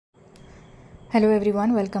Hello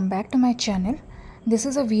everyone, welcome back to my channel. This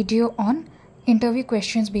is a video on interview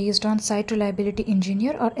questions based on Site Reliability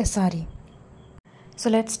Engineer or SRE. So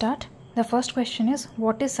let's start. The first question is,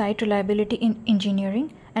 what is Site Reliability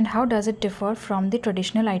Engineering and how does it differ from the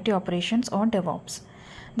traditional IT operations or DevOps?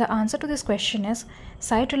 The answer to this question is,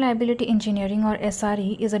 Site Reliability Engineering or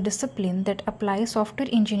SRE is a discipline that applies software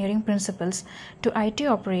engineering principles to IT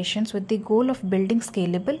operations with the goal of building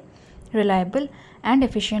scalable, reliable, and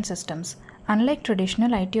efficient systems. Unlike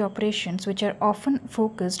traditional IT operations, which are often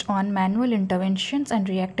focused on manual interventions and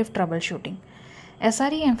reactive troubleshooting,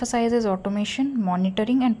 SRE emphasizes automation,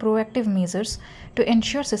 monitoring, and proactive measures to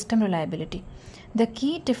ensure system reliability. The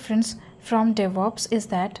key difference from DevOps is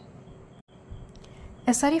that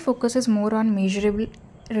SRE focuses more on measurable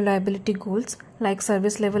reliability goals like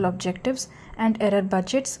service level objectives and error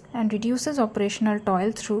budgets and reduces operational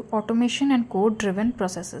toil through automation and code-driven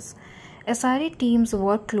processes. SRE teams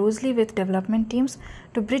work closely with development teams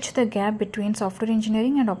to bridge the gap between software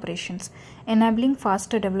engineering and operations, enabling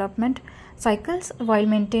faster development cycles while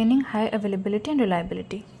maintaining high availability and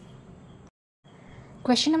reliability.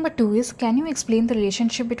 Question number 2 is, can you explain the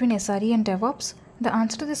relationship between SRE and DevOps? The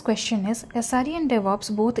answer to this question is, SRE and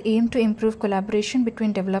DevOps both aim to improve collaboration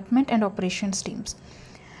between development and operations teams,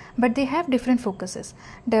 but they have different focuses.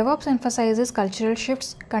 DevOps emphasizes cultural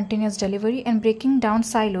shifts, continuous delivery, and breaking down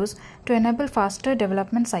silos to enable faster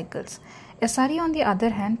development cycles. SRE, on the other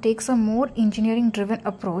hand, takes a more engineering-driven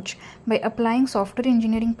approach by applying software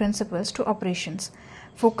engineering principles to operations,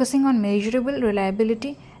 focusing on measurable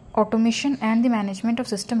reliability, automation, and the management of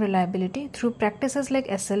system reliability through practices like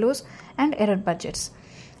SLOs and error budgets.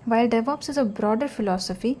 While DevOps is a broader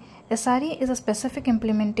philosophy, SRE is a specific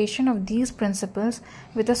implementation of these principles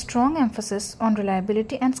with a strong emphasis on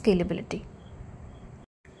reliability and scalability.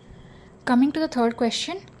 Coming to the third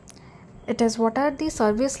question, it is, what are the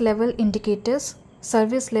service level indicators,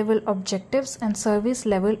 service level objectives, and service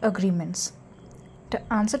level agreements? The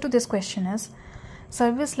answer to this question is,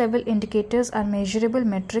 service level indicators are measurable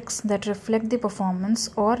metrics that reflect the performance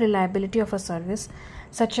or reliability of a service,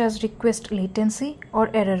 such as request latency or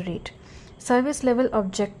error rate. Service level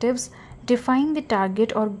objectives define the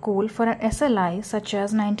target or goal for an SLI, such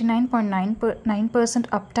as 99.9%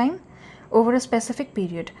 uptime over a specific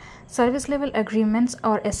period. Service level agreements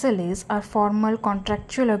or SLAs are formal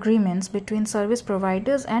contractual agreements between service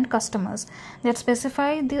providers and customers that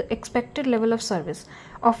specify the expected level of service,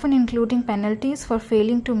 often including penalties for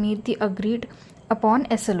failing to meet the agreed upon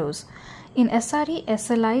SLOs. In SRE,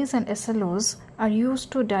 SLIs and SLOs are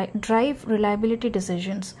used to drive reliability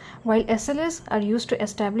decisions, while SLAs are used to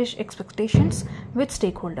establish expectations with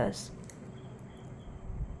stakeholders.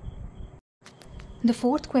 The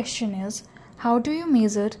fourth question is, how do you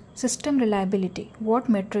measure system reliability? What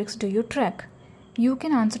metrics do you track? You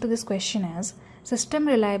can answer to this question as, system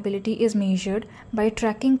reliability is measured by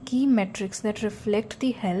tracking key metrics that reflect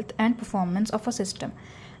the health and performance of a system.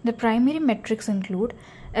 The primary metrics include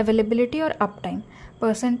availability or uptime,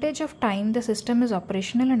 percentage of time the system is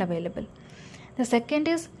operational and available. The second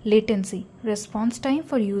is latency, response time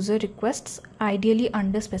for user requests, ideally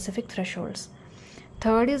under specific thresholds.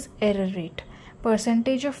 Third is error rate,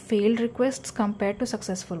 percentage of failed requests compared to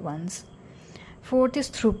successful ones. Fourth is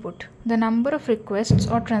throughput, the number of requests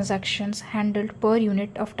or transactions handled per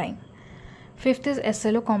unit of time. Fifth is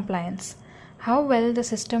SLO compliance, how well the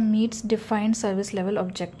system meets defined service level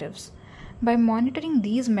objectives. By monitoring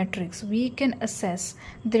these metrics, we can assess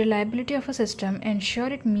the reliability of a system, ensure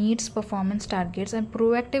it meets performance targets, and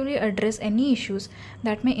proactively address any issues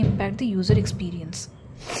that may impact the user experience.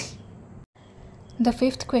 The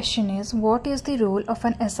fifth question is, what is the role of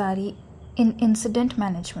an SRE in incident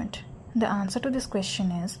management? The answer to this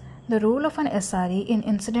question is, the role of an SRE in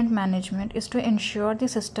incident management is to ensure the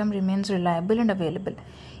system remains reliable and available,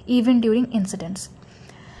 even during incidents.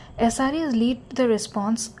 SREs lead the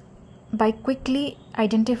response by quickly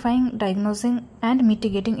identifying, diagnosing, and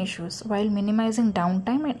mitigating issues while minimizing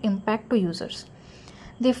downtime and impact to users.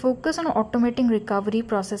 They focus on automating recovery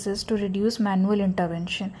processes to reduce manual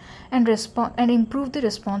intervention and improve the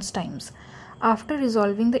response times. After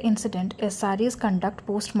resolving the incident, SREs conduct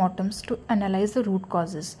postmortems to analyze the root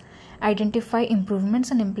causes, identify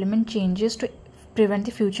improvements, and implement changes to prevent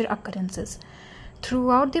the future occurrences.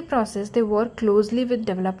 Throughout the process, they work closely with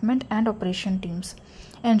development and operation teams,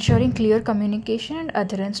 ensuring clear communication and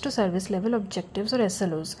adherence to service level objectives or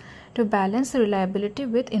SLOs to balance the reliability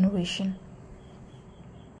with innovation.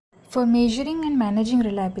 For measuring and managing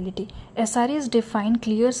reliability, SREs define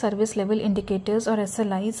clear service level indicators or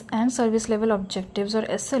SLIs and service level objectives or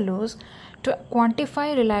SLOs to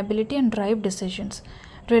quantify reliability and drive decisions.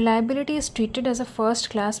 Reliability is treated as a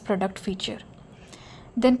first-class product feature.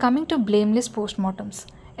 Then coming to blameless postmortems.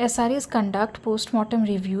 SREs conduct postmortem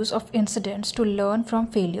reviews of incidents to learn from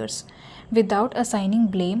failures without assigning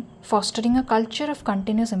blame, fostering a culture of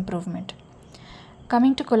continuous improvement.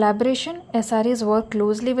 Coming to collaboration, SREs work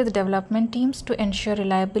closely with development teams to ensure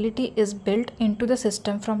reliability is built into the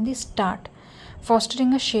system from the start,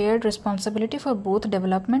 fostering a shared responsibility for both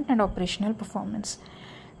development and operational performance.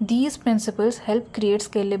 These principles help create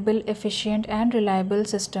scalable, efficient, and reliable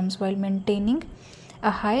systems while maintaining a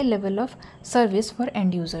high level of service for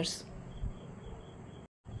end users.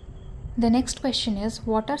 The next question is,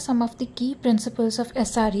 what are some of the key principles of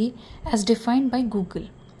SRE as defined by Google?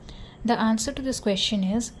 The answer to this question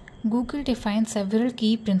is, Google defines several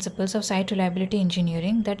key principles of site reliability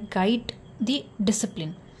engineering that guide the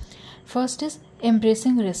discipline. First is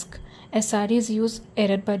embracing risk. SREs use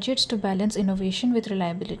error budgets to balance innovation with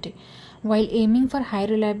reliability. While aiming for high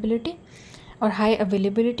reliability or high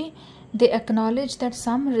availability, they acknowledge that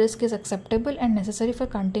some risk is acceptable and necessary for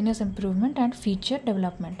continuous improvement and feature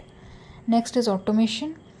development. Next is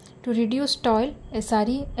automation. To reduce toil,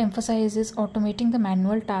 SRE emphasizes automating the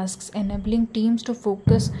manual tasks, enabling teams to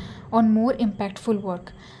focus on more impactful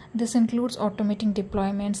work. This includes automating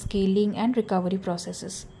deployment, scaling, and recovery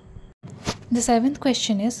processes. The seventh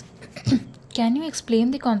question is, can you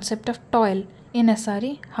explain the concept of toil in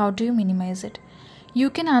SRE? How do you minimize it? You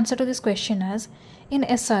can answer to this question as, in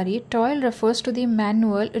SRE, toil refers to the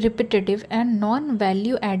manual, repetitive, and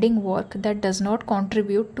non-value adding work that does not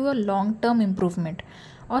contribute to a long-term improvement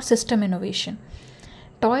or system innovation.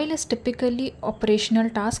 Toil is typically operational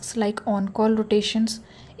tasks like on-call rotations,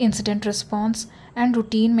 incident response, and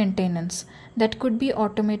routine maintenance that could be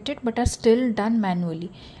automated but are still done manually,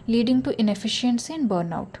 leading to inefficiency and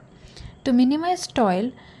burnout. To minimize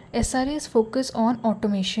toil, SREs focus on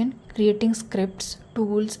automation, creating scripts,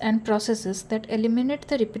 tools, and processes that eliminate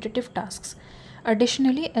the repetitive tasks.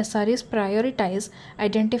 Additionally, SREs prioritize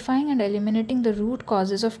identifying and eliminating the root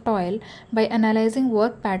causes of toil by analyzing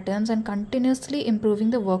work patterns and continuously improving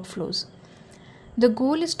the workflows. The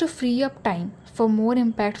goal is to free up time for more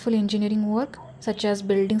impactful engineering work, such as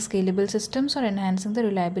building scalable systems or enhancing the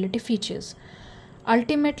reliability features,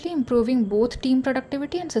 ultimately improving both team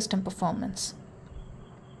productivity and system performance.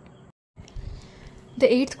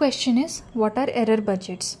 The eighth question is, what are error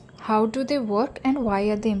budgets? How do they work and why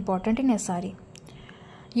are they important in SRE?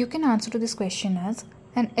 You can answer to this question as,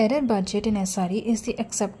 an error budget in SRE is the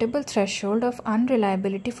acceptable threshold of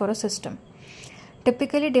unreliability for a system,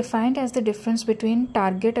 typically defined as the difference between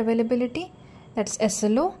target availability, that's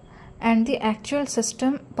SLO, and the actual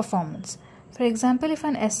system performance. For example, if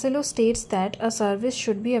an SLO states that a service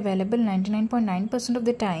should be available 99.9% of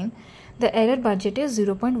the time, the error budget is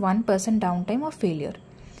 0.1% downtime or failure.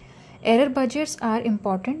 Error budgets are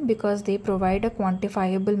important because they provide a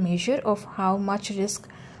quantifiable measure of how much risk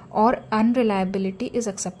or unreliability is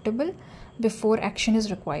acceptable before action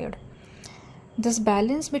is required. This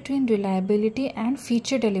balance between reliability and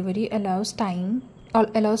feature delivery allows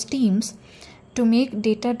teams to make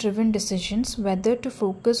data-driven decisions whether to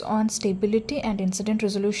focus on stability and incident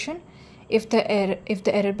resolution if the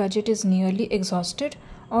error budget is nearly exhausted,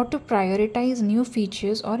 or to prioritize new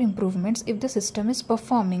features or improvements if the system is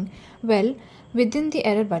performing well within the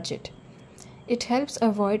error budget. It helps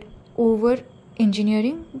avoid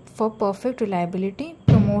over-engineering for perfect reliability,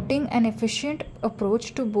 promoting an efficient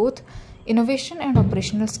approach to both innovation and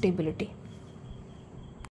operational stability.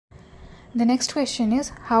 The next question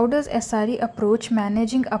is, how does SRE approach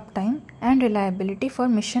managing uptime and reliability for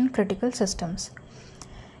mission-critical systems?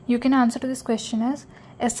 You can answer to this question as,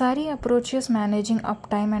 SRE approaches managing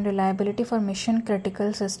uptime and reliability for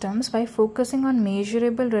mission-critical systems by focusing on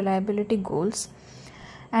measurable reliability goals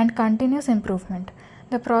and continuous improvement.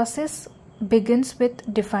 The process begins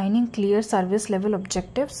with defining clear service level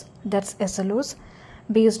objectives, that's SLOs,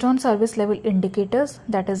 based on service level indicators,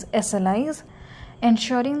 that is SLIs,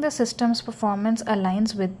 ensuring the system's performance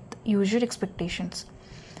aligns with user expectations.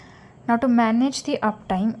 Now, to manage the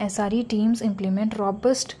uptime, SRE teams implement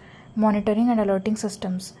robust monitoring and alerting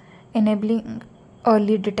systems, enabling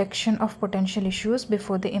early detection of potential issues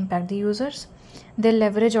before they impact the users. They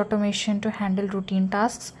leverage automation to handle routine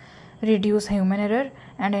tasks, reduce human error,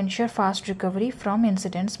 and ensure fast recovery from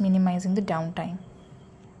incidents, minimizing the downtime.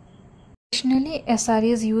 Additionally,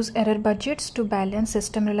 SREs use error budgets to balance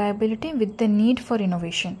system reliability with the need for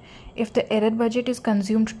innovation. If the error budget is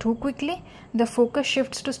consumed too quickly, the focus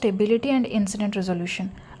shifts to stability and incident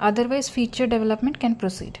resolution. Otherwise, feature development can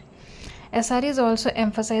proceed. SREs also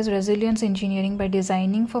emphasize resilience engineering by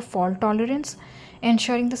designing for fault tolerance,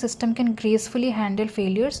 ensuring the system can gracefully handle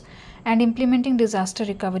failures, and implementing disaster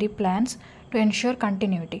recovery plans to ensure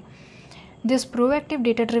continuity. This proactive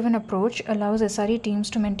data-driven approach allows SRE teams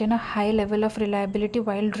to maintain a high level of reliability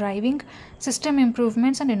while driving system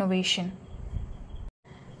improvements and innovation.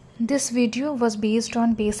 This video was based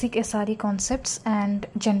on basic SRE concepts and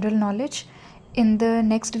general knowledge. In the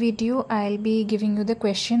next video, I'll be giving you the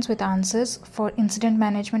questions with answers for incident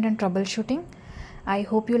management and troubleshooting. I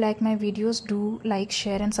hope you like my videos. Do like,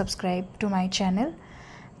 share and subscribe to my channel.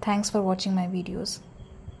 Thanks for watching my videos.